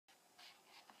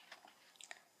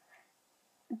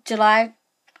January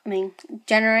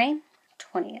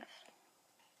 20th.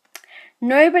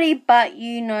 Nobody but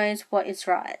you knows what is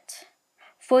right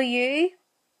for you,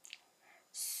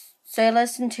 so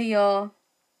listen to your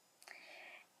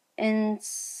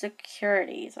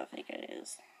insecurities, I think it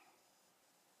is.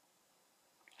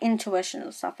 Intuition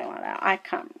or something like that. I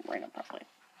can't read it properly,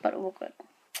 but all good.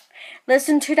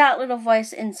 Listen to that little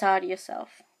voice inside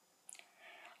yourself.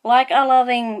 Like a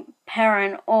loving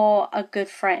parent or a good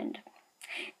friend.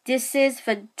 This is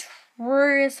the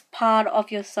truest part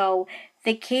of your soul,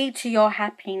 the key to your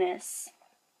happiness.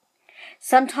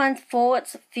 Sometimes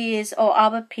thoughts, fears, or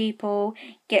other people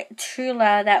get too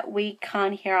loud that we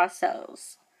can't hear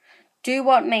ourselves. Do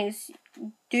what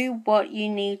you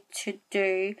need to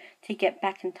do to get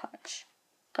back in touch.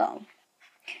 Go.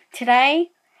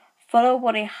 Today, follow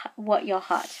what your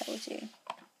heart tells you.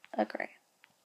 Agree.